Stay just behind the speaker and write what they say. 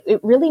It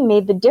really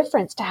made the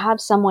difference to have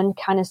someone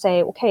kind of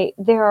say, okay,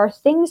 there are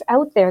things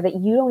out there that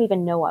you don't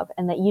even know of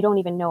and that you don't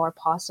even know are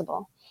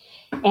possible.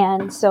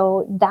 And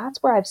so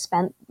that's where I've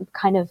spent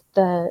kind of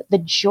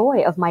the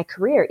joy of my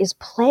career, is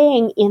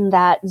playing in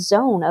that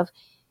zone of,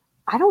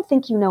 I don't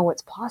think you know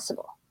what's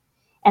possible.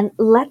 And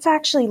let's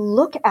actually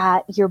look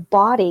at your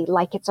body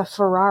like it's a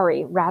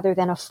Ferrari rather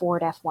than a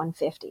Ford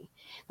F-150.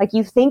 Like,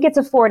 you think it's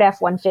a Ford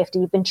F-150,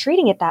 you've been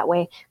treating it that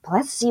way, but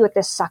let's see what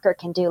this sucker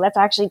can do. Let's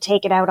actually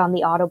take it out on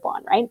the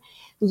Autobahn, right?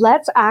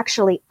 Let's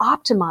actually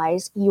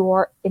optimize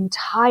your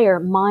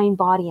entire mind,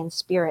 body, and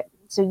spirit.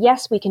 So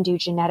yes, we can do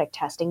genetic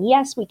testing.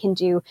 Yes, we can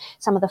do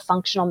some of the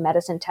functional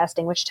medicine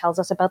testing, which tells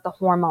us about the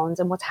hormones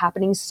and what's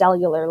happening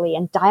cellularly,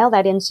 and dial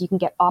that in so you can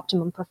get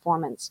optimum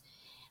performance.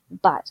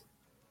 But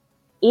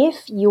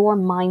if your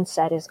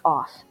mindset is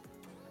off,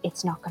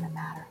 it's not going to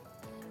matter.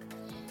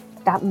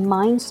 That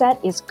mindset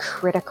is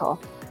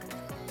critical.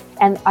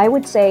 And I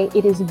would say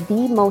it is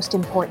the most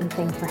important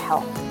thing for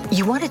health.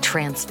 You want to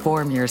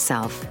transform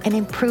yourself and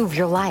improve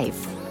your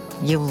life.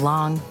 You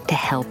long to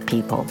help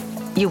people.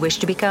 You wish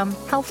to become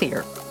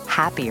healthier,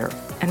 happier,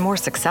 and more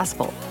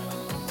successful.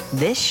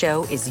 This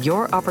show is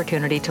your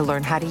opportunity to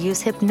learn how to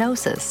use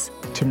hypnosis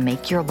to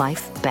make your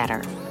life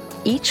better.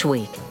 Each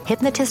week,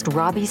 hypnotist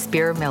Robbie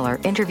Spear-Miller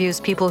interviews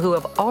people who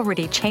have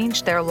already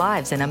changed their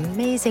lives in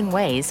amazing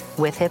ways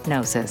with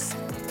hypnosis.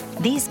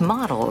 These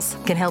models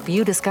can help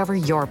you discover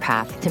your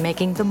path to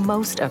making the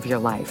most of your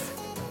life.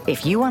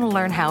 If you want to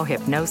learn how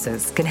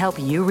hypnosis can help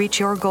you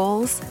reach your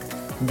goals,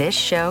 this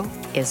show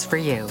is for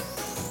you.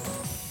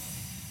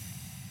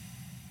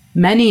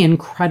 Many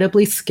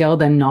incredibly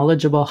skilled and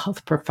knowledgeable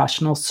health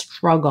professionals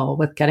struggle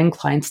with getting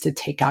clients to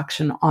take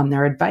action on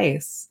their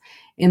advice.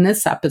 In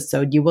this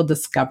episode, you will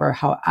discover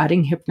how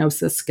adding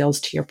hypnosis skills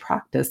to your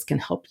practice can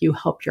help you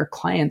help your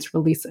clients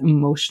release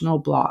emotional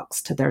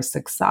blocks to their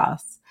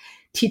success.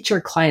 Teach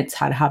your clients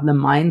how to have the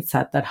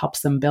mindset that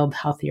helps them build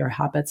healthier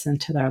habits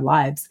into their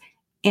lives,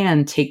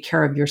 and take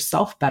care of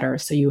yourself better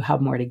so you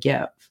have more to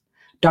give.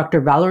 Dr.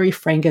 Valerie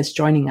Frank is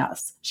joining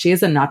us. She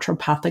is a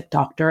naturopathic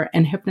doctor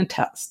and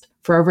hypnotist.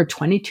 For over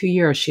 22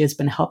 years, she has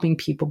been helping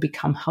people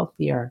become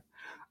healthier.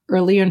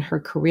 Early in her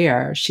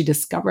career, she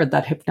discovered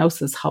that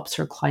hypnosis helps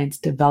her clients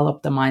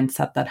develop the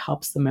mindset that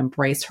helps them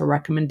embrace her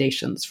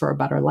recommendations for a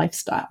better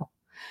lifestyle.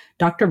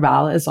 Dr.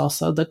 Val is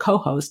also the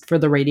co-host for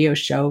the radio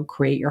show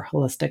Create Your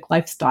Holistic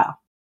Lifestyle.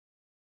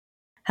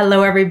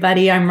 Hello,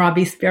 everybody. I'm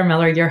Robbie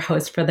Spear-Miller, your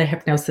host for the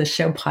Hypnosis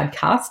Show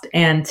podcast.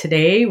 And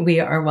today we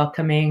are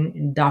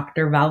welcoming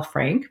Dr. Val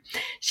Frank.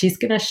 She's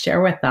going to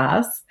share with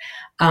us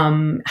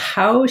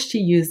how she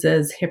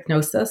uses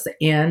hypnosis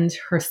and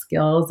her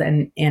skills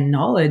and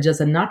knowledge as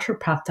a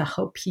naturopath to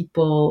help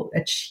people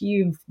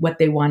achieve what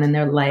they want in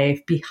their life,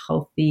 be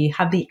healthy,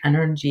 have the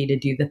energy to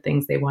do the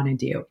things they want to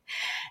do.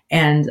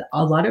 And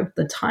a lot of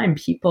the time,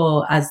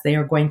 people, as they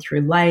are going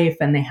through life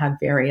and they have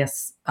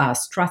various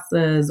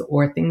stresses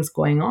or things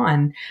going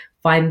on,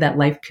 find that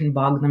life can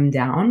bog them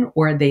down,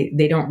 or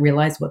they don't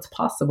realize what's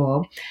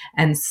possible.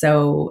 And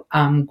so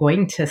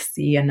going to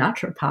see a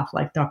naturopath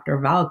like Dr.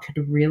 Val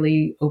could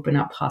really open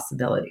up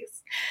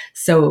possibilities.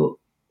 So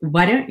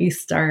why don't you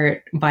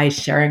start by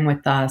sharing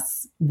with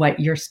us what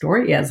your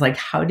story is? Like,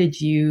 how did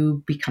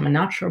you become a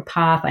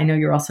naturopath? I know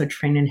you're also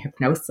trained in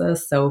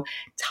hypnosis, so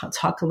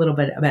talk a little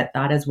bit about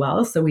that as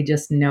well, so we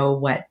just know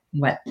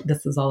what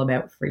this is all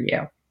about for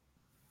you.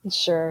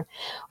 Sure.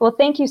 Well,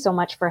 thank you so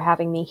much for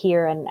having me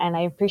here. And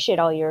I appreciate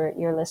all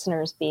your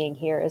listeners being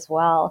here as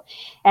well.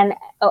 And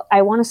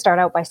I want to start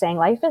out by saying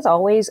life is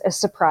always a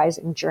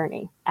surprising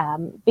journey,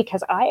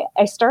 because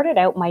I started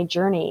out my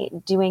journey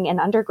doing an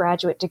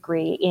undergraduate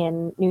degree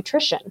in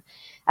nutrition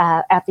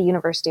at the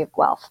University of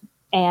Guelph.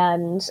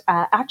 And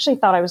actually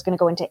thought I was going to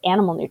go into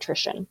animal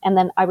nutrition. And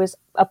then I was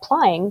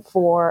applying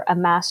for a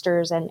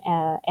master's and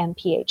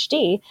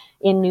PhD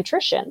in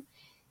nutrition.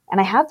 And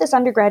I have this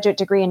undergraduate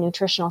degree in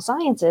nutritional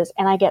sciences,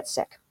 and I get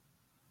sick.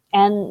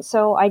 And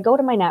so I go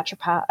to my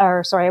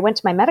I went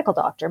to my medical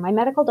doctor. My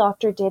medical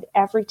doctor did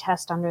every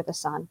test under the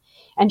sun.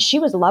 And she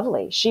was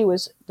lovely. She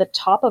was the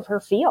top of her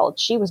field.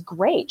 She was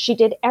great. She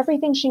did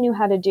everything she knew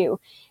how to do.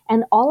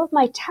 And all of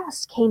my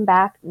tests came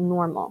back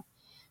normal.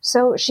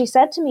 So she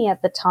said to me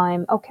at the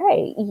time,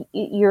 okay,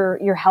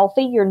 you're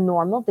healthy, you're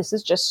normal. This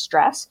is just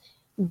stress.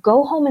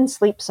 Go home and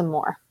sleep some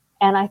more.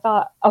 And I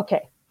thought,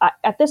 okay.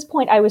 At this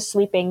point, I was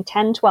sleeping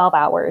 10, 12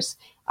 hours.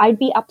 I'd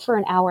be up for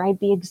an hour. I'd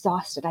be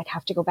exhausted. I'd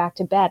have to go back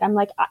to bed. I'm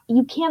like,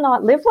 you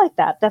cannot live like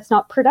that. That's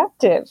not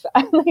productive.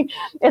 I'm like,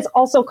 it's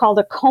also called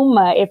a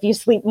coma if you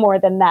sleep more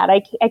than that.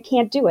 I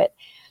can't do it.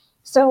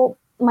 So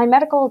my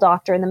medical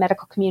doctor in the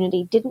medical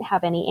community didn't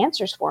have any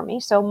answers for me.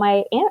 So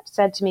my aunt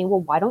said to me, well,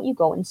 why don't you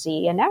go and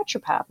see a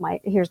naturopath?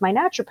 Here's my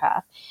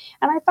naturopath.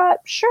 And I thought,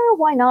 sure,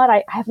 why not?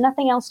 I have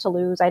nothing else to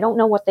lose. I don't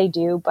know what they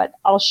do, but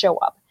I'll show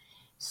up.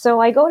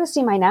 So I go to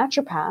see my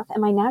naturopath, and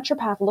my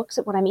naturopath looks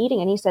at what I'm eating,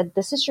 and he said,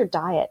 this is your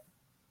diet.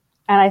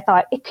 And I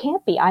thought, it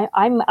can't be.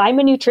 I'm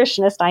a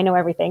nutritionist. I know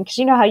everything. Because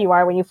you know how you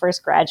are when you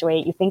first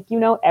graduate. You think you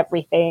know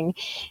everything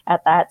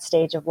at that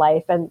stage of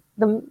life. And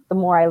the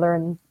more I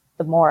learn,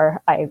 the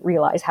more I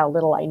realize how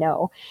little I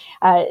know.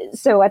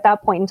 So at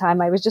that point in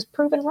time, I was just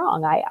proven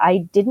wrong.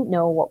 I didn't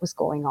know what was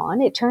going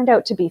on. It turned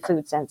out to be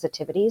food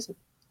sensitivities.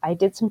 I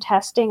did some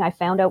testing. I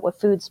found out what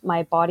foods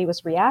my body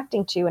was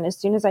reacting to. And as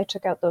soon as I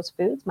took out those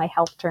foods, my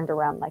health turned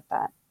around like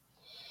that.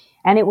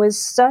 And it was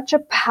such a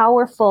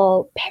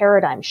powerful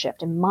paradigm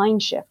shift and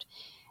mind shift.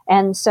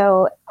 And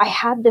so I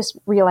had this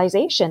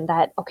realization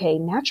that, okay,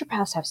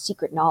 naturopaths have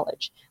secret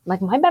knowledge.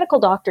 Like, my medical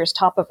doctor is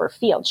top of her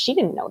field. She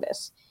didn't know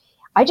this.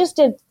 I just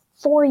did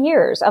 4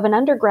 years of an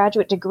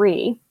undergraduate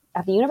degree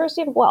at the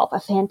University of Guelph,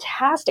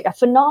 a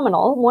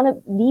phenomenal, one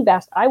of the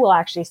best, I will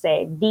actually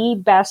say, the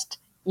best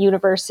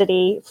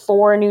university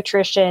for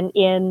nutrition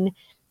in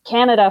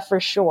Canada for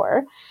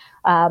sure.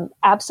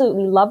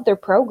 Absolutely loved their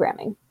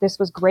programming. This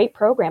was great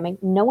programming.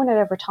 No one had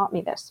ever taught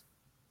me this.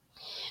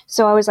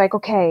 So I was like,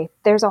 okay,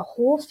 there's a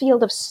whole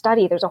field of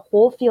study. There's a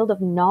whole field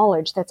of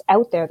knowledge that's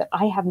out there that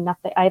I have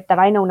nothing, that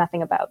I know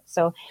nothing about.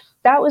 So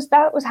that was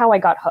how I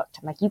got hooked.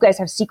 I'm like, you guys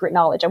have secret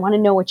knowledge. I want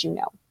to know what you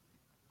know.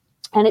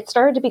 And it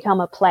started to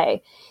become a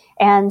play.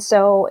 And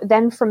so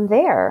then from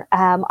there,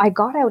 I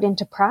got out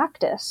into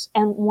practice.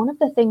 And one of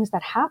the things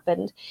that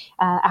happened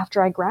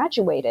after I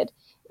graduated,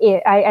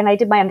 I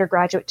did my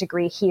undergraduate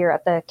degree here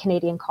at the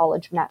Canadian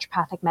College of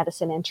Naturopathic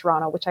Medicine in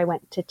Toronto, which I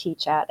went to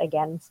teach at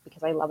again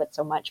because I love it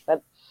so much.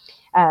 But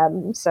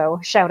so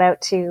shout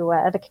out to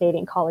the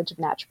Canadian College of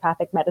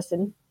Naturopathic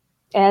Medicine.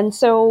 And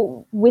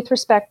so with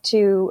respect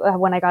to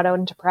when I got out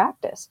into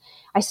practice,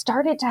 I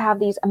started to have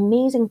these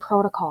amazing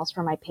protocols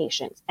for my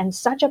patients and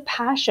such a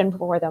passion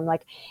for them. And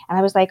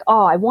I was like,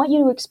 oh, I want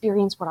you to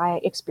experience what I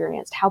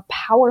experienced, how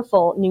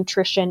powerful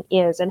nutrition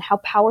is and how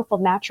powerful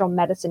natural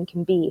medicine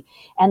can be,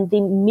 and the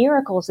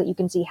miracles that you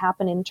can see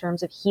happen in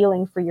terms of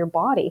healing for your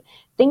body,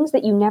 things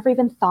that you never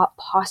even thought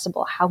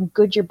possible, how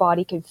good your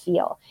body could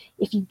feel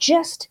if you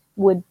just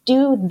would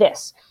do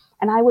this.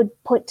 And I would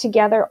put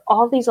together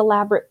all these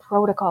elaborate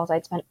protocols.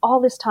 I'd spend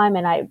all this time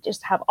and I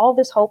just have all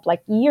this hope,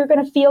 like, you're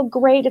going to feel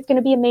great. It's going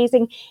to be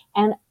amazing.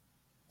 And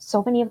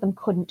so many of them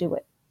couldn't do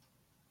it.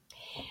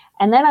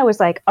 And then I was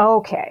like,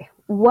 okay,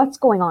 what's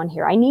going on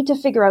here? I need to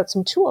figure out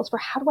some tools for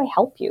how do I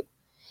help you?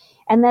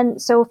 And then,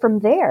 so from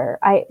there,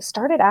 I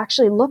started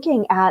actually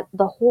looking at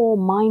the whole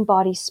mind,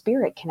 body,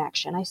 spirit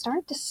connection. I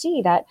started to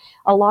see that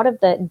a lot of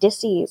the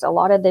disease, a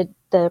lot of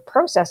the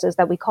processes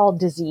that we call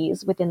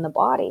disease within the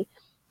body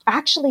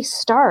actually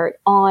start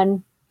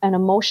on an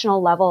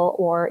emotional level,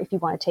 or if you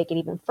want to take it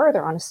even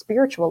further, on a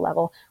spiritual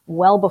level,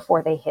 well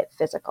before they hit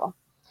physical.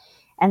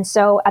 And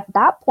so at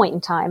that point in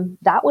time,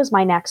 that was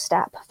my next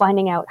step,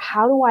 finding out,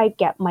 how do I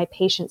get my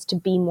patients to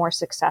be more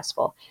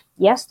successful?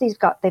 Yes, they've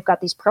got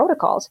these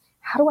protocols.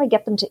 How do I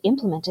get them to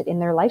implement it in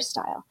their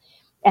lifestyle?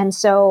 And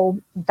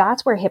so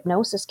that's where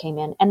hypnosis came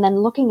in. And then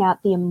looking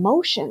at the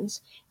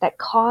emotions that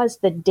cause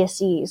the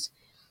disease.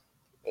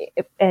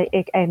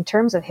 In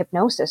terms of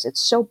hypnosis,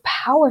 it's so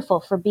powerful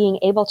for being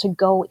able to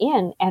go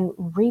in and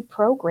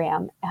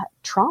reprogram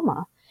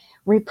trauma,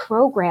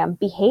 reprogram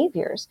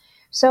behaviors.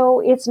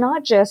 So it's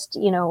not just,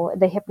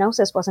 the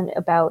hypnosis wasn't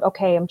about,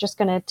 okay, I'm just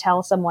going to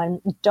tell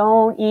someone,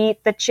 don't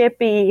eat the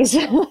chippies.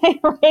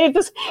 Right?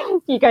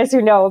 You guys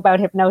who know about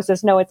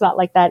hypnosis know it's not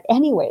like that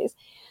anyways.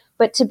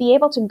 But to be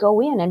able to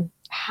go in and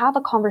have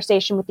a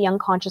conversation with the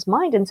unconscious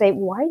mind and say,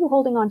 why are you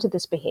holding on to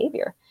this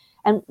behavior?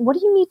 And what do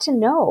you need to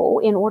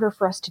know in order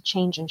for us to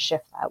change and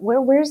shift that?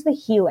 Where's the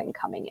healing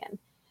coming in?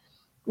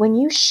 When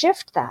you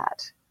shift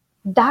that,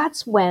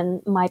 that's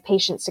when my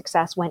patient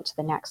success went to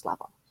the next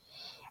level.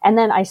 And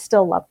then I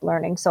still loved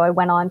learning. So I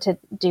went on to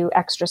do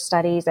extra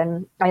studies,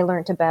 and I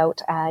learned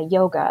about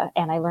yoga,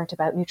 and I learned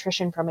about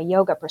nutrition from a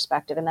yoga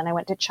perspective. And then I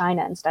went to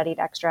China and studied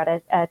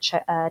extra at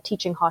a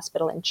teaching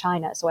hospital in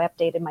China. So I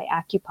updated my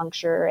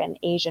acupuncture and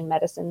Asian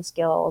medicine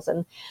skills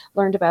and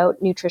learned about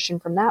nutrition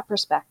from that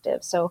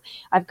perspective. So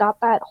I've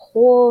got that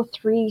whole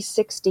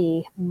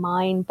 360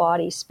 mind,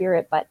 body,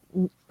 spirit, but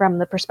from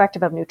the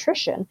perspective of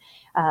nutrition,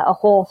 a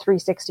whole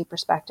 360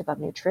 perspective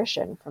of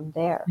nutrition from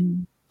there.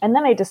 Mm. And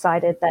then I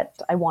decided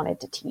that I wanted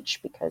to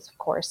teach because, of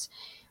course,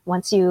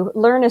 once you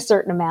learn a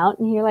certain amount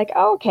and you're like,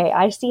 oh, okay,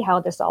 I see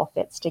how this all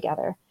fits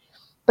together.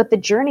 But the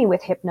journey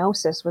with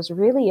hypnosis was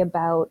really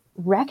about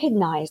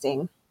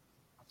recognizing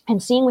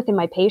and seeing within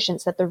my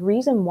patients that the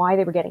reason why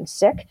they were getting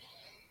sick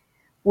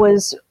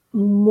was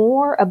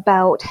more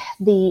about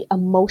the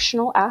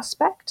emotional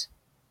aspect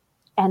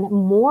and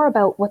more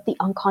about what the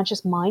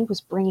unconscious mind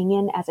was bringing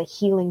in as a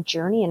healing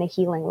journey and a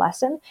healing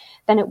lesson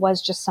than it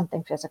was just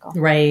something physical.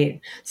 Right.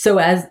 So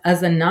as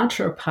a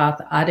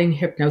naturopath, adding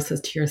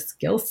hypnosis to your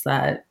skill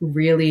set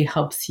really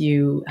helps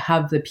you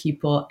have the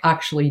people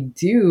actually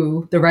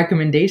do the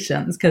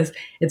recommendations, because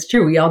it's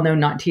true. We all know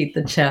not to eat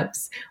the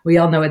chips. We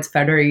all know it's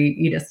better to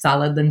eat a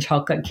salad than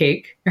chocolate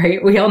cake,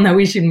 right? We all know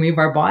we should move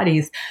our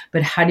bodies,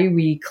 but how do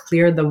we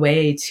clear the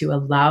way to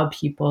allow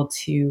people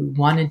to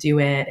want to do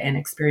it and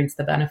experience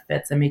the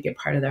benefits and make it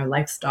part of their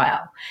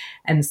lifestyle?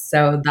 And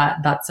so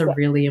that's a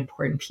really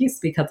important piece,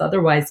 because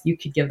otherwise you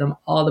could give them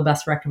all the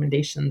best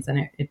recommendations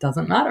and it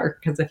doesn't matter,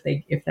 because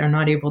if they're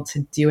not able to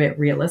do it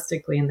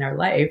realistically in their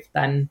life,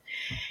 then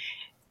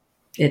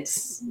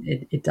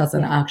it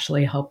doesn't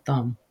actually help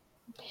them.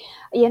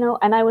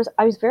 And I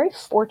was very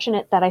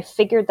fortunate that I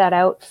figured that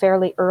out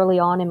fairly early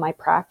on in my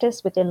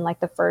practice, within like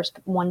the first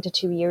 1 to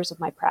 2 years of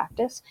my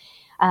practice,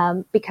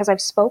 because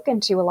I've spoken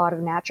to a lot of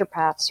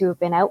naturopaths who have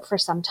been out for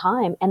some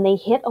time, and they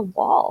hit a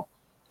wall,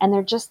 and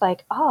they're just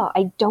like, oh,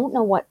 I don't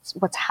know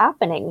what's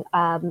happening.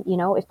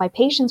 If my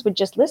patients would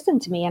just listen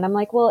to me, and I'm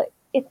like, well,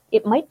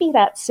 it might be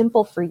that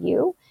simple for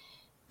you,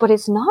 but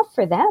it's not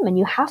for them, and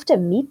you have to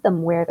meet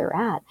them where they're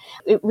at.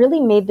 It really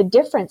made the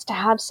difference to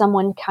have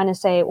someone kind of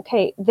say,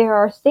 okay, there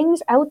are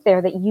things out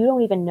there that you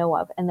don't even know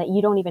of and that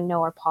you don't even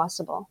know are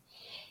possible.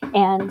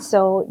 And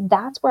so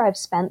that's where I've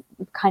spent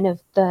kind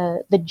of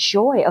the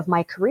joy of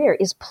my career,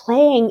 is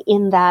playing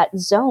in that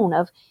zone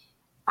of,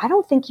 I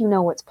don't think you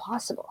know what's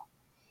possible.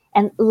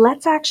 And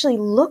let's actually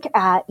look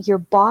at your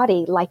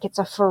body like it's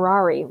a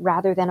Ferrari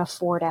rather than a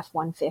Ford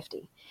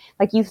F-150.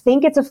 Like, you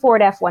think it's a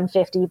Ford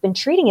F-150, you've been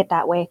treating it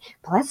that way,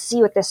 but let's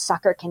see what this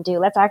sucker can do.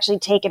 Let's actually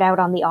take it out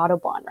on the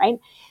Autobahn, right?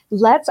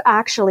 Let's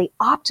actually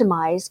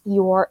optimize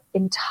your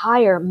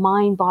entire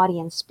mind, body,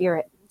 and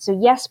spirit. So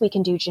yes, we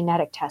can do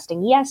genetic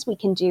testing. Yes, we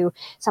can do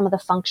some of the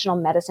functional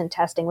medicine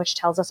testing, which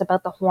tells us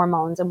about the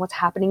hormones and what's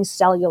happening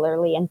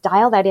cellularly, and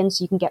dial that in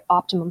so you can get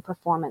optimum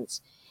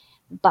performance.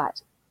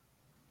 But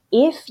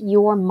if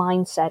your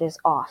mindset is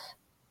off,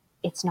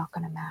 it's not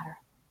going to matter.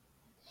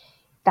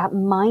 That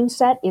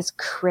mindset is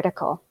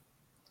critical.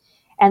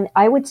 And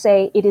I would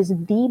say it is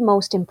the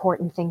most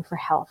important thing for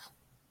health.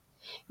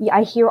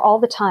 I hear all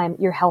the time,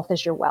 your health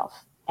is your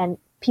wealth. And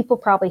people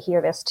probably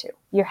hear this too.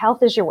 Your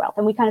health is your wealth.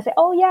 And we kind of say,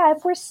 oh yeah,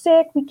 if we're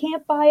sick, we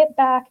can't buy it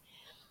back.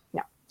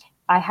 No.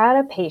 I had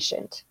a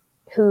patient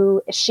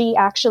who, she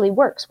actually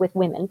works with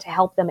women to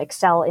help them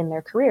excel in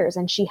their careers,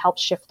 and she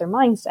helps shift their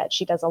mindset.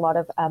 She does a lot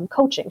of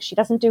coaching. She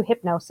doesn't do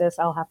hypnosis.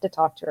 I'll have to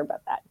talk to her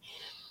about that.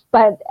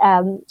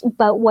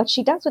 But what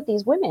she does with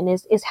these women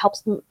is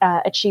helps them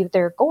achieve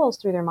their goals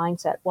through their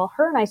mindset. Well,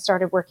 her and I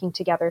started working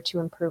together to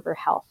improve her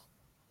health.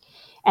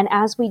 And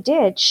as we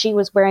did, she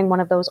was wearing one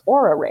of those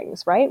Aura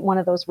rings, right? One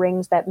of those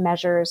rings that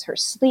measures her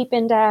sleep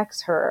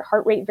index, her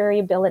heart rate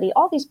variability,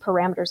 all these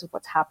parameters of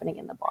what's happening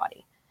in the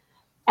body.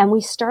 And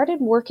we started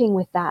working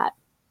with that.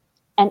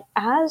 And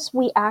as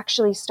we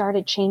actually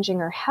started changing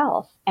her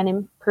health and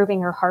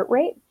improving her heart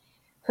rate,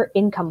 her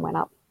income went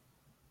up.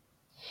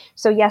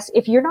 So yes,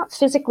 if you're not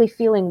physically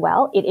feeling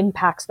well, it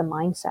impacts the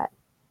mindset.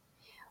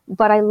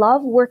 But I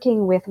love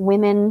working with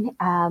women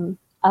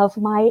of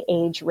my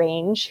age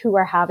range who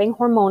are having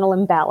hormonal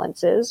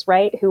imbalances,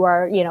 right? Who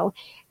are,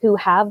 who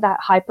have that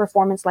high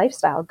performance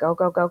lifestyle, go,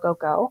 go, go, go,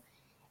 go.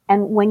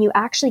 And when you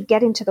actually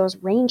get into those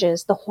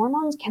ranges, the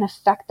hormones can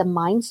affect the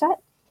mindset,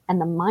 and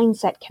the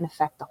mindset can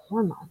affect the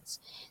hormones.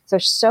 So they're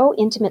so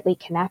intimately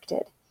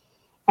connected.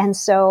 And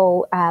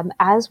so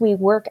as we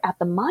work at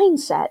the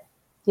mindset,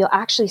 you'll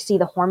actually see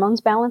the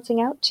hormones balancing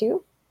out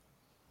too.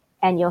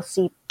 And you'll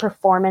see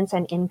performance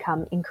and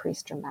income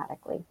increase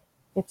dramatically.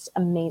 It's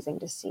amazing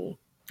to see.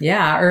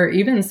 Yeah, or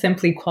even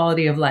simply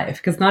quality of life,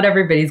 because not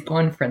everybody's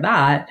going for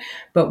that,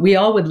 but we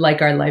all would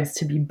like our lives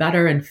to be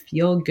better and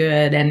feel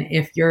good. And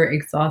if you're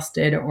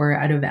exhausted or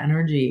out of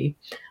energy,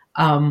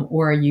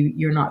 or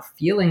you're not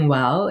feeling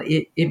well,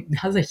 it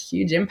has a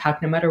huge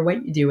impact no matter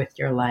what you do with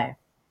your life.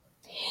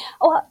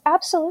 Oh,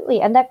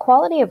 absolutely. And that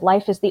quality of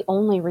life is the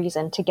only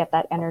reason to get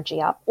that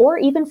energy up, or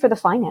even for the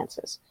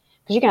finances.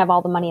 Because you can have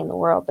all the money in the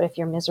world, but if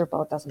you're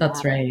miserable, it doesn't matter.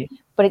 That's right.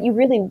 But you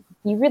really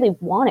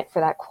want it for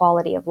that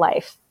quality of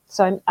life.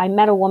 So I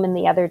met a woman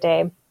the other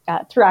day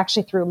through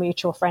a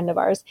mutual friend of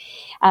ours.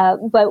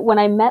 But when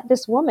I met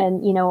this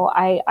woman,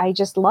 I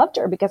just loved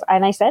her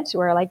and I said to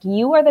her, like,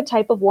 you are the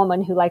type of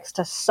woman who likes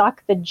to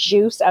suck the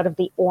juice out of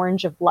the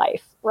orange of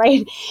life,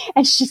 right?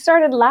 And she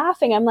started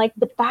laughing. I'm like,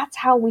 but that's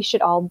how we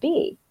should all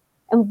be.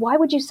 And why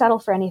would you settle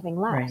for anything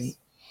less? Right.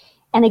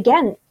 And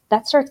again,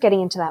 that starts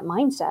getting into that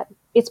mindset.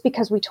 It's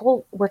because we're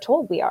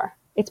told we are.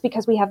 It's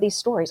because we have these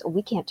stories. Oh,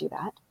 we can't do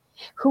that.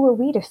 Who are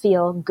we to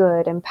feel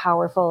good and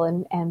powerful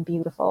and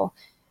beautiful?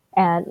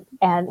 And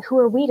who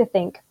are we to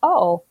think,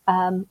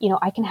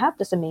 I can have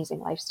this amazing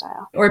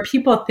lifestyle? Or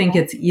people think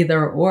it's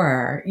either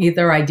or.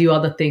 Either I do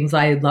all the things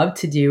I love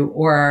to do,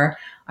 or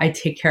I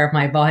take care of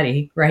my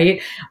body,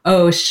 right?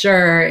 Oh,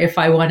 sure, if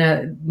I want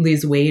to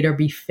lose weight or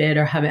be fit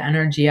or have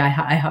energy, I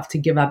have to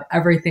give up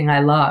everything I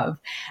love.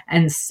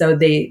 And so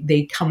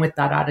they come with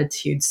that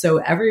attitude. So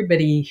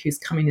everybody who's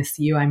coming to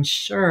see you, I'm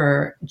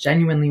sure,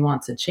 genuinely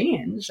wants a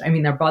change. I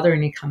mean, they're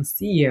bothering to come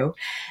see you.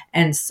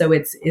 And so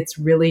it's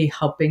really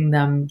helping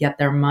them get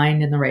their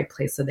mind in the right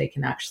place so they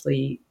can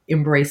actually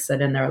embrace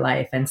it in their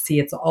life and see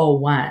it's all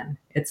one.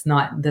 It's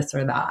not this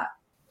or that.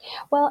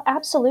 Well,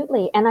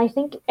 absolutely. And I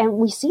think, and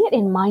we see it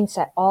in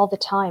mindset all the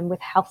time with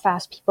how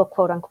fast people,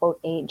 quote unquote,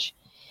 age.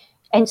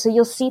 And so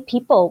you'll see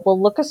people will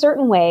look a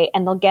certain way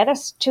and they'll get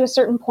us to a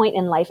certain point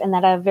in life. And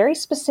that at a very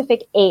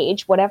specific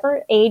age,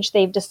 whatever age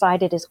they've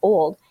decided is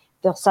old,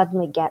 they'll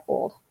suddenly get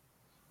old.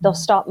 They'll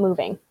stop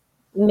moving.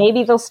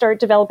 Maybe they'll start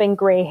developing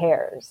gray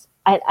hairs.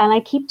 And I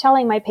keep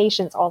telling my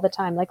patients all the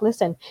time, like,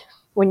 listen,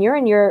 When you're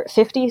in your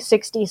 50s,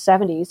 60s,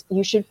 70s,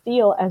 you should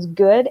feel as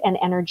good and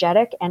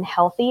energetic and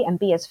healthy and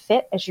be as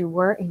fit as you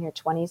were in your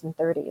 20s and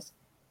 30s.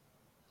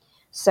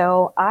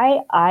 So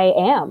I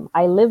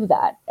live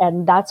that.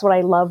 And that's what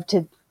I love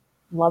to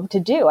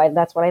do.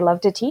 That's what I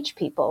love to teach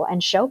people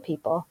and show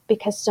people,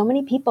 because so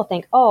many people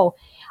think, oh,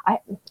 I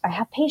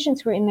have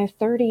patients who are in their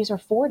 30s or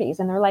 40s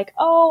and they're like,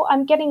 oh,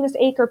 I'm getting this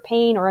ache or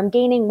pain, or I'm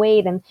gaining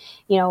weight, and,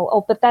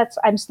 oh, but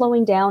I'm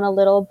slowing down a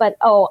little, but,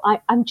 oh,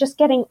 I'm just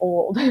getting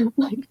old.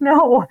 Like,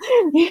 no,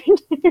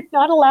 you're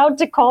not allowed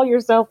to call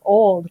yourself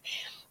old.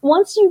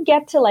 Once you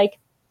get to like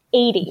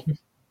 80,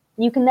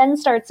 you can then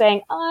start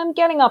saying, I'm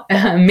getting up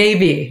there.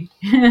 Maybe.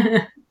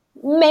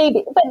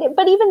 Maybe,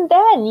 but even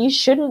then, you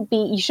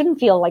shouldn't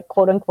feel like,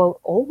 quote unquote,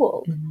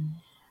 old. Mm-hmm.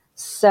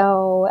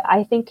 So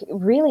I think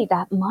really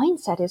that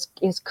mindset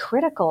is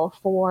critical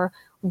for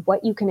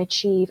what you can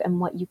achieve and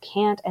what you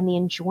can't, and the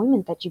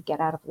enjoyment that you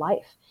get out of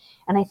life.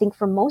 And I think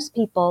for most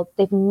people,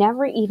 they've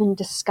never even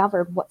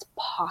discovered what's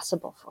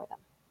possible for them.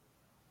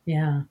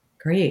 Yeah.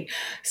 Great.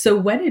 So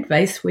what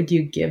advice would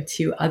you give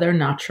to other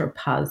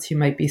naturopaths who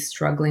might be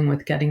struggling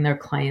with getting their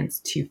clients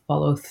to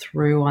follow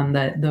through on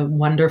the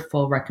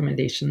wonderful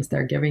recommendations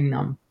they're giving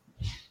them?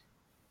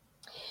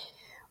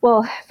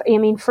 Well, I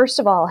mean, first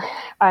of all,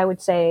 I would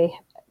say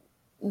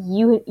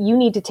you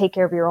need to take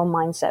care of your own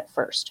mindset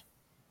first,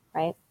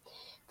 right?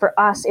 For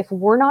us, if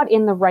we're not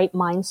in the right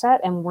mindset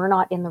and we're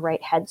not in the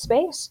right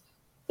headspace,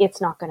 it's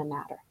not going to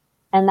matter.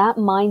 And that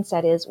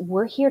mindset is,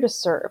 we're here to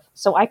serve.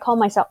 So I call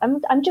myself,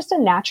 I'm just a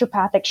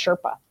naturopathic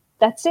Sherpa.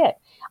 That's it.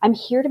 I'm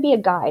here to be a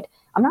guide.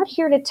 I'm not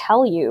here to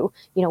tell you,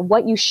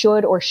 what you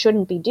should or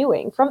shouldn't be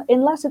doing,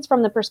 unless it's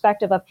from the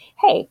perspective of,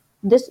 hey,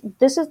 this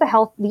is the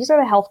health. These are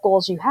the health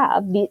goals you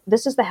have.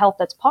 This is the health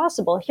that's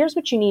possible. Here's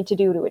what you need to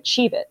do to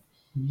achieve it.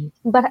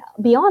 Mm-hmm. But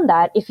beyond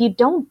that, if you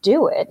don't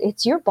do it,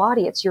 it's your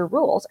body, it's your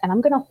rules. And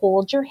I'm going to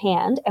hold your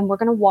hand and we're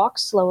going to walk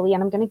slowly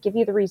and I'm going to give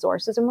you the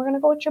resources and we're going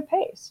to go at your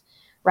pace.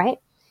 Right.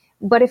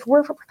 But if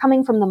we're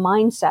coming from the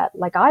mindset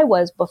like I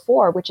was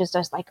before, which is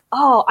just like,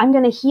 oh, I'm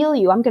going to heal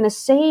you, I'm going to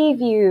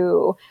save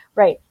you,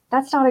 right?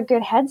 That's not a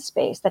good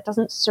headspace. That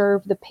doesn't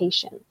serve the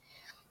patient.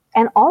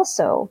 And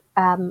also,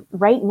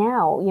 right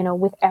now,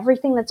 with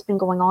everything that's been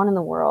going on in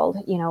the world,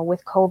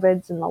 with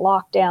COVIDs and the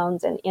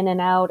lockdowns and in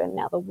and out and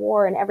now the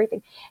war and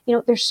everything,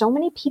 there's so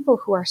many people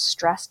who are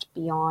stressed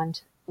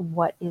beyond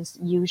what is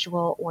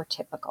usual or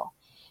typical.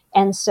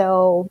 And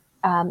so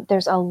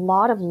there's a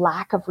lot of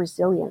lack of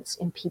resilience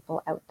in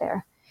people out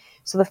there.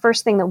 So the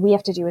first thing that we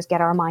have to do is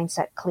get our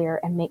mindset clear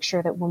and make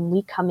sure that when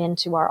we come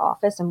into our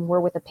office and we're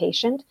with a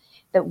patient,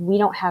 that we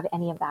don't have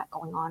any of that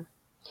going on.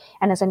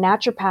 And as a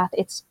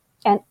naturopath,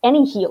 and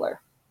any healer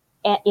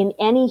in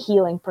any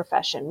healing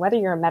profession, whether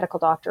you're a medical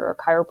doctor or a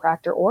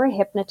chiropractor or a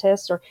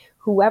hypnotist or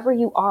whoever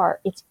you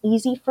are, it's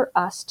easy for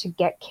us to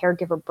get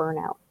caregiver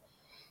burnout.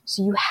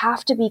 So you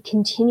have to be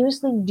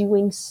continuously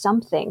doing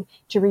something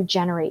to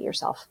regenerate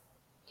yourself.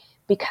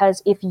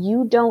 Because if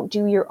you don't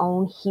do your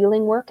own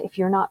healing work, if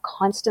you're not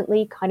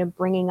constantly kind of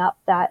bringing up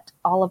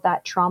all of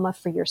that trauma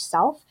for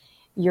yourself,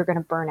 you're going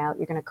to burn out,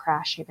 you're going to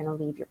crash, you're going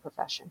to leave your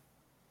profession.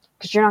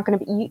 Because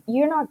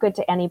you're not good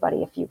to anybody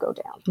if you go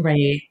down.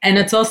 Right. And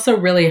it's also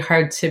really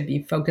hard to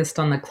be focused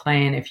on the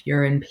client if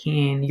you're in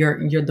pain.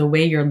 You're the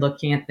way you're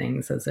looking at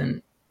things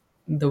isn't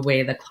the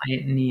way the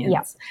client needs.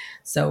 Yeah.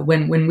 So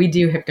when we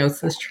do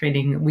hypnosis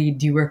training, we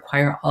do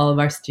require all of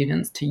our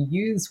students to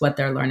use what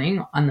they're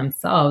learning on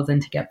themselves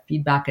and to get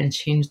feedback and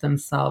change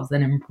themselves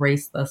and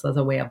embrace this as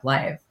a way of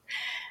life.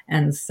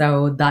 And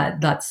so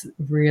that's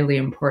really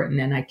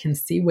important. And I can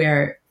see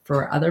where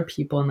for other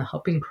people in the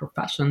helping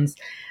professions,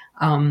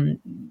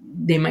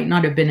 they might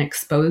not have been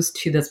exposed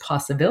to this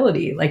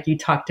possibility. Like you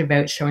talked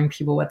about showing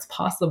people what's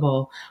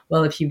possible.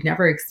 Well, if you've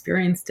never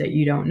experienced it,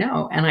 you don't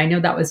know. And I know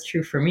that was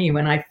true for me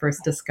when I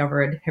first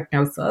discovered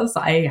hypnosis.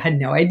 I had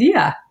no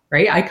idea,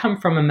 right? I come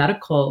from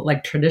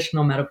a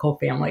traditional medical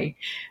family,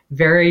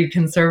 very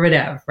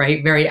conservative,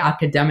 right? Very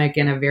academic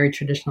in a very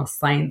traditional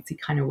sciencey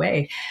kind of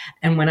way.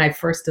 And when I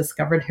first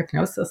discovered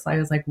hypnosis, I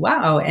was like,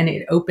 wow. And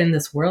it opened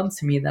this world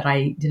to me that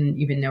I didn't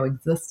even know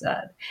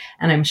existed.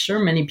 And I'm sure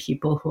many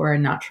people who are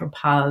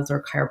naturopaths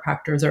or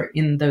chiropractors or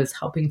in those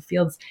helping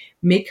fields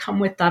may come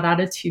with that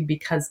attitude,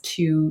 because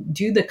to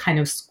do the kind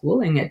of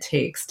schooling it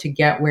takes to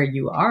get where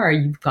you are,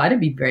 you've got to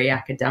be very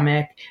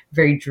academic,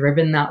 very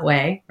driven that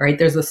way, right?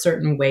 There's a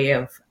certain way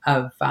of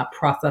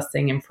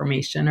processing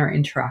information or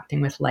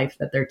interacting with life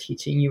that they're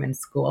teaching you in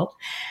school.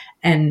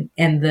 And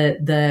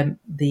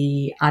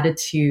the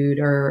attitude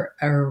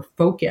or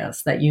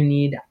focus that you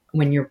need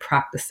when you're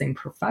practicing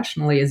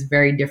professionally is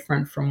very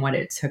different from what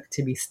it took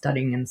to be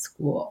studying in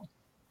school.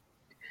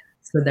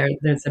 So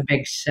there's a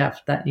big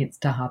shift that needs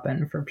to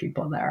happen for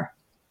people there.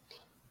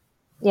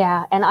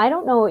 Yeah, and I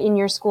don't know in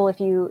your school if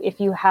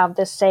you have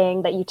this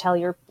saying that you tell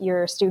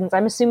your students.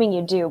 I'm assuming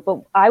you do,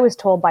 but I was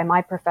told by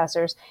my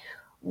professors,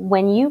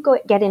 when you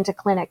get into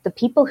clinic, the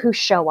people who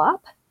show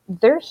up,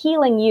 they're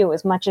healing you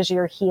as much as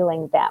you're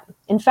healing them.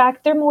 In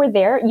fact, they're more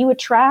there. You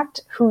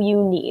attract who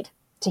you need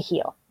to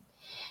heal.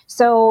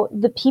 So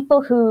the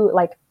people who,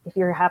 like, if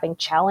you're having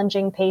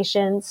challenging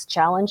patients,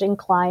 challenging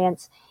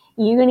clients,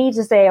 you need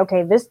to say,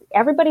 okay,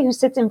 everybody who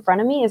sits in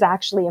front of me is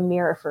actually a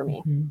mirror for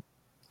me. Mm-hmm.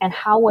 And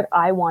how would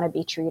I want to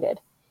be treated?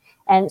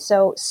 And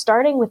so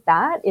starting with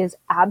that is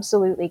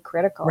absolutely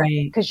critical,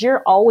 Right. because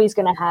you're always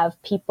going to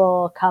have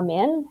people come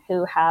in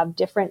who have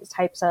different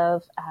types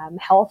of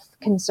health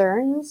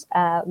concerns,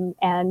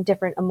 and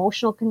different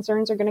emotional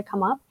concerns are going to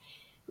come up.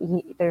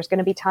 There's going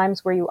to be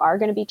times where you are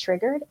going to be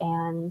triggered,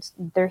 and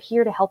they're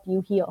here to help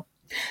you heal.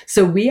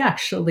 So we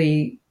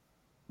actually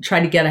try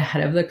to get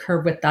ahead of the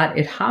curve with that.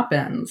 It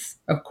happens,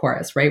 of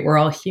course, right? We're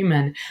all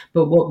human.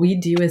 But what we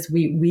do is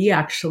we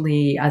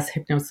actually, as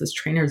hypnosis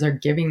trainers, are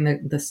giving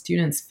the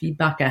students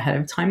feedback ahead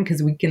of time,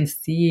 because we can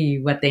see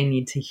what they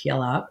need to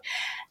heal up.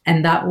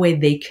 And that way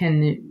they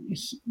can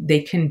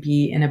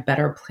be in a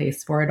better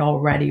place for it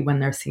already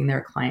when they're seeing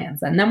their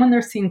clients. And then when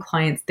they're seeing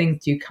clients,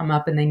 things do come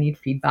up and they need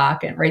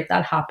feedback, and right,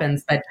 that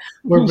happens. But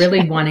we're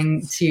really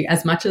wanting to,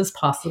 as much as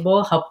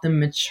possible, help them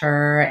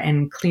mature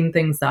and clean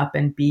things up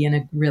and be in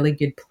a really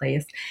good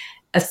place,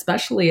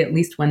 especially at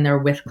least when they're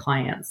with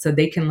clients, so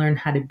they can learn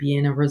how to be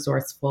in a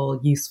resourceful,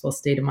 useful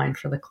state of mind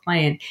for the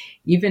client,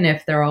 even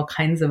if there are all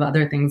kinds of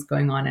other things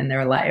going on in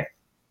their life.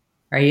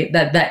 Right?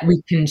 That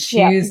we can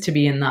Yeah. choose to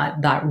be in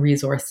that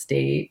resource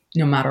state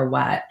no matter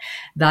what.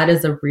 That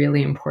is a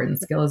really important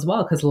skill as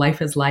well, because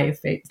life is life.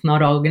 It's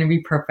not all going to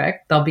be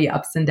perfect. There'll be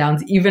ups and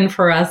downs, even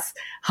for us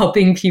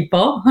helping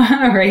people,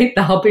 right?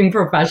 The helping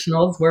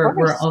professionals,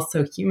 we're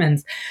also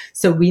humans.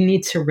 So we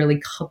need to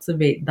really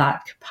cultivate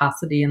that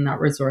capacity and that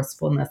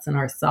resourcefulness in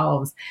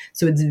ourselves.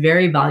 So it's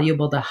very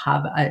valuable to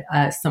have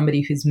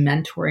somebody who's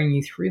mentoring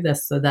you through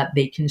this, so that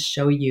they can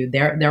show you,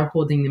 they're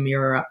holding the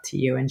mirror up to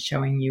you and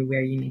showing you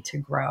where you need to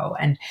grow,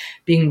 and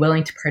being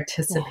willing to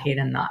participate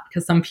in that.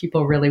 Because some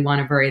people really want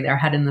to bury their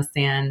head in the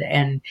sand,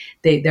 and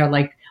they're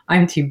like,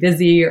 I'm too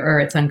busy, or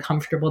it's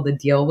uncomfortable to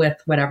deal with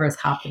whatever's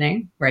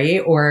happening,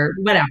 right? Or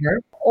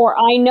whatever. Or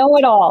I know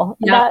it all.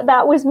 Yeah.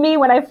 That was me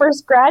when I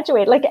first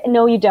graduated. Like,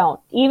 no, you don't.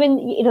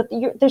 Even,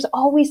 there's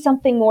always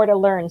something more to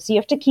learn. So you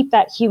have to keep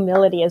that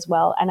humility as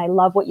well. And I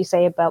love what you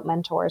say about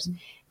mentors.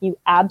 You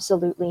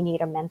absolutely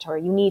need a mentor.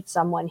 You need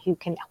someone who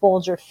can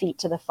hold your feet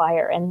to the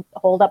fire and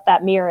hold up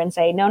that mirror and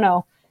say,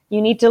 no,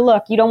 you need to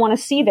look. You don't want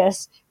to see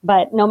this,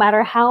 but no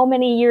matter how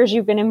many years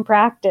you've been in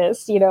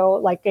practice,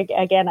 like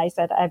again, I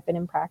said, I've been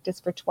in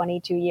practice for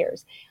 22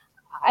 years.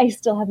 I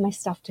still have my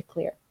stuff to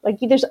clear. Like,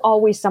 there's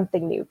always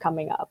something new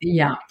coming up.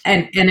 Yeah.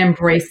 And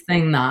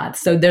embracing that.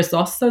 So there's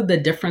also the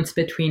difference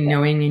between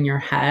knowing in your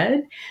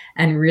head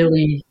and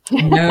really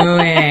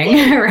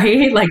knowing,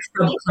 right? Like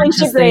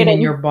subconsciously and in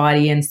your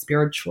body and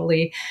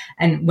spiritually.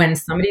 And when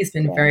somebody's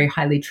been very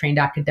highly trained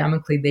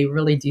academically, they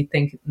really do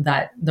think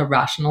that the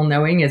rational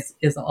knowing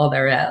is all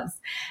there is.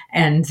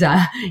 And,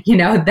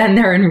 then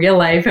they're in real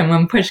life. And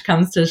when push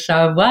comes to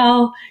shove,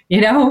 well,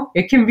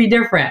 it can be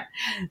different.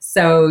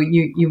 So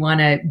you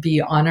want to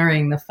be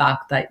honoring the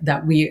fact that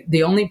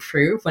the only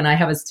proof, when I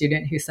have a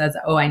student who says,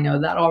 oh, I know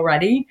that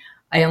already,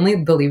 I only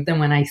believe them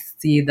when I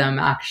see them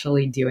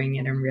actually doing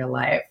it in real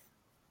life.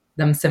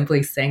 Them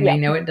simply saying they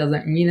know it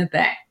doesn't mean a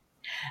thing.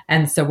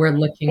 And so we're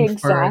looking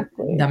for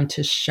them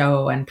to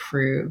show and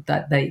prove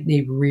that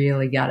they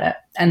really get it.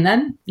 And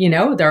then,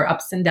 there are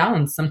ups and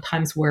downs.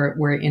 Sometimes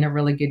we're in a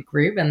really good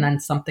groove, and then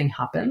something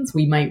happens.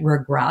 We might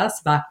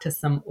regress back to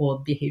some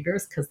old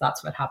behaviors, because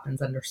that's what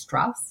happens under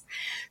stress.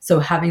 So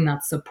having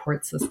that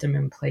support system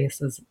in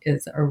place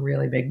is a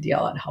really big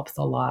deal. It helps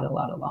a lot.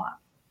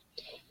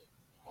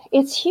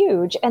 It's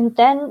huge. And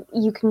then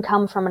you can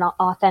come from an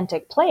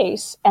authentic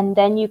place, and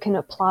then you can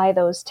apply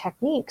those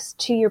techniques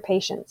to your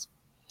patients.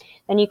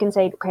 Then you can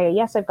say, okay,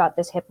 yes, I've got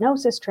this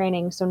hypnosis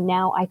training, so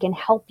now I can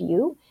help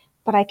you,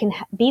 but I can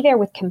be there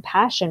with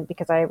compassion,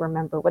 because I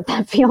remember what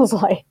that feels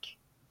like.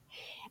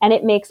 And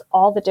it makes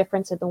all the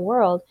difference in the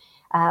world.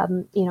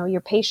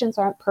 Your patients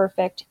aren't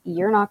perfect.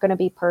 You're not going to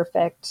be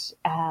perfect.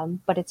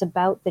 But it's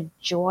about the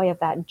joy of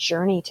that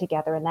journey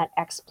together and that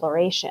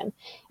exploration.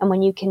 And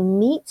when you can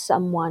meet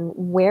someone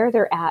where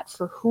they're at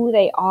for who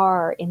they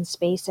are in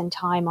space and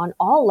time on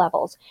all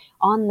levels,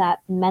 on that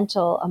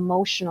mental,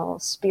 emotional,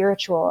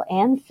 spiritual,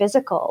 and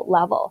physical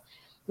level,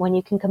 when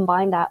you can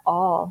combine that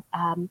all,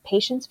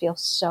 patients feel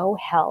so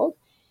held.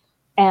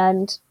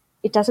 And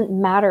it doesn't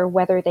matter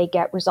whether they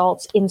get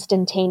results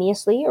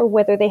instantaneously or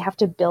whether they have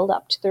to build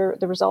up to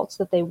the results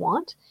that they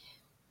want.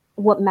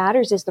 What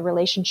matters is the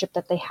relationship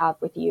that they have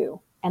with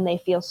you, and they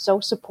feel so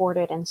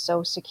supported and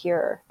so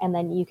secure. And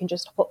then you can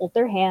just hold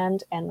their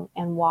hand and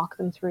walk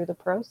them through the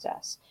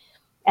process.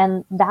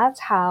 And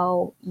that's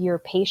how your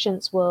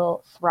patients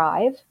will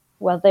thrive.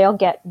 Well, they'll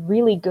get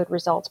really good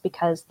results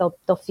because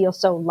they'll feel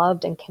so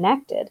loved and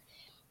connected.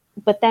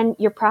 But then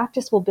your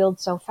practice will build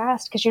so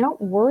fast because you're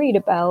not worried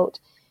about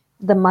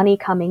the money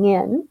coming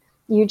in.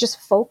 You're just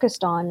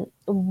focused on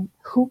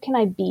who can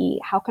I be?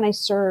 How can I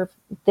serve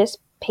this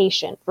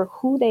patient for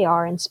who they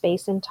are in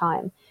space and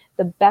time,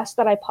 the best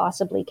that I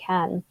possibly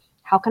can?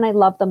 How can I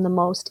love them the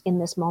most in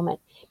this moment?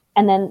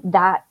 And then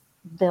that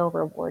they'll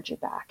reward you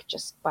back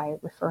just by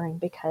referring,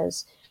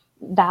 because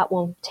that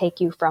will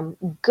take you from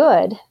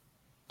good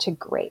to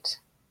great.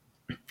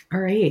 All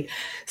right.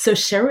 So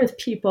share with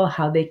people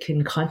how they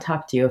can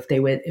contact you if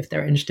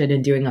they're interested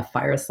in doing a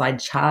fireside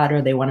chat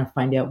or they want to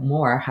find out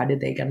more. How did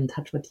they get in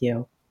touch with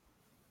you?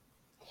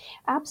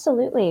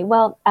 Absolutely.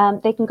 Well,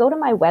 they can go to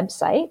my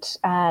website,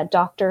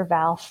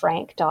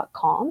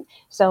 drvalfrank.com.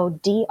 So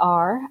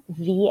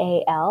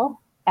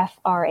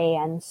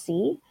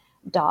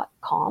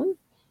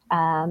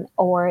drvalfranc.com.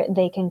 Or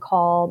they can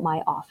call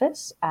my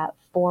office at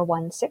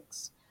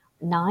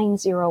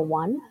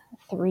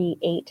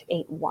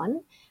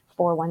 416-901-3881.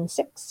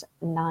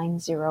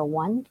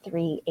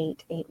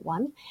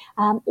 416-901-3881.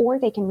 Or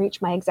they can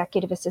reach my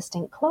executive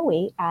assistant,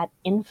 Chloe, at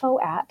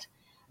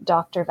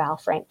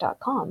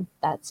info@drvalfrank.com.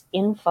 That's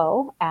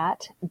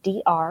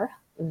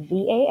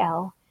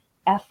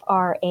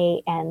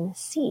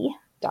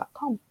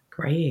info@drvalfranc.com.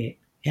 Great.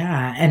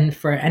 Yeah. And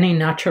for any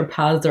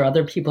naturopaths or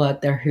other people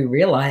out there who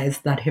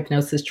realize that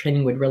hypnosis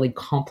training would really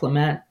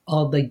complement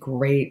all the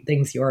great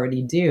things you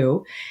already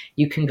do,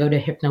 you can go to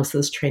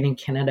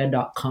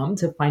hypnosistrainingcanada.com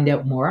to find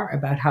out more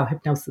about how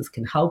hypnosis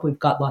can help. We've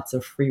got lots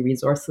of free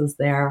resources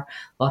there,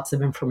 lots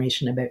of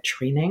information about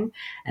training.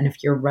 And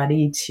if you're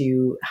ready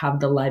to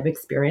have the live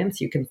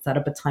experience, you can set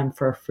up a time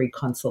for a free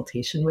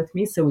consultation with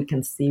me so we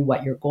can see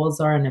what your goals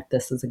are and if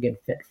this is a good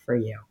fit for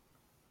you.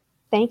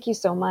 Thank you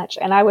so much.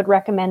 And I would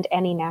recommend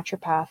any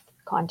naturopath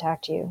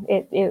contact you.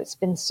 It's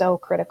been so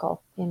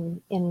critical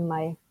in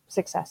my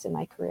success in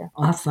my career.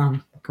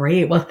 Awesome.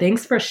 Great. Well,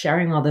 thanks for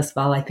sharing all this,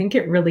 Val. I think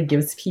it really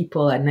gives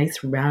people a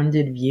nice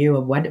rounded view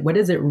of what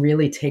does it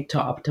really take to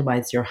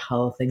optimize your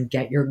health and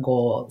get your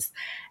goals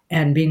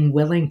and being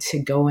willing to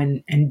go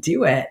and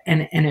do it.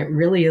 And it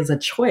really is a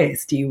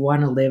choice. Do you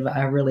want to live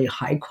a really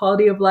high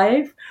quality of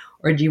life?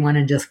 Or do you want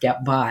to just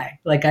get by?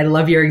 Like, I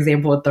love your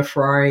example with the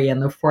Ferrari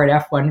and the Ford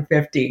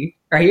F-150,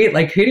 right?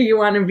 Like, who do you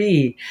want to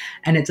be?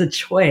 And it's a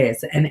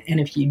choice. And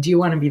if you do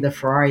want to be the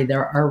Ferrari,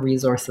 there are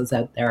resources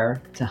out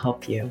there to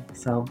help you.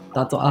 So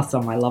that's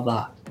awesome. I love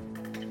that.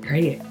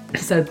 Great.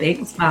 So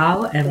thanks,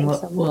 Val. And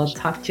we'll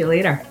talk to you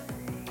later.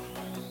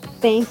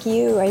 Thank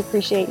you. I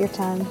appreciate your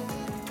time.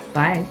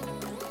 Bye.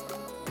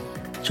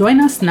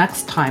 Join us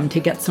next time to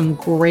get some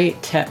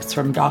great tips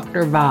from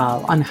Dr.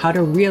 Val on how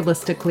to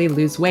realistically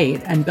lose weight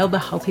and build a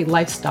healthy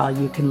lifestyle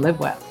you can live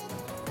with.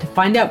 To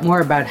find out more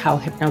about how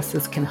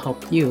hypnosis can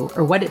help you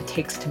or what it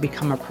takes to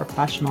become a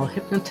professional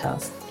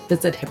hypnotist,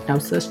 visit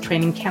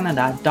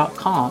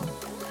hypnosistrainingcanada.com.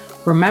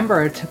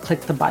 Remember to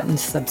click the button to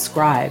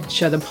subscribe,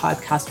 share the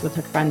podcast with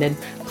a friend, and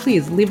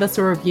please leave us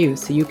a review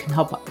so you can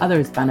help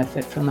others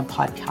benefit from the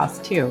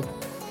podcast too.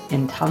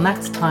 Until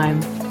next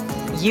time.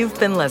 You've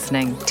been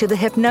listening to The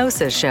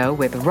Hypnosis Show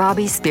with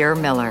Robbie Spear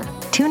Miller.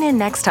 Tune in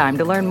next time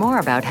to learn more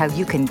about how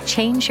you can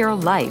change your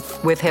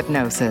life with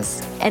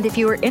hypnosis. And if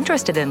you are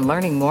interested in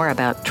learning more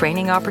about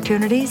training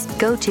opportunities,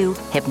 go to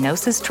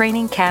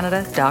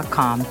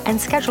hypnosistrainingcanada.com and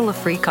schedule a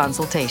free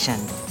consultation.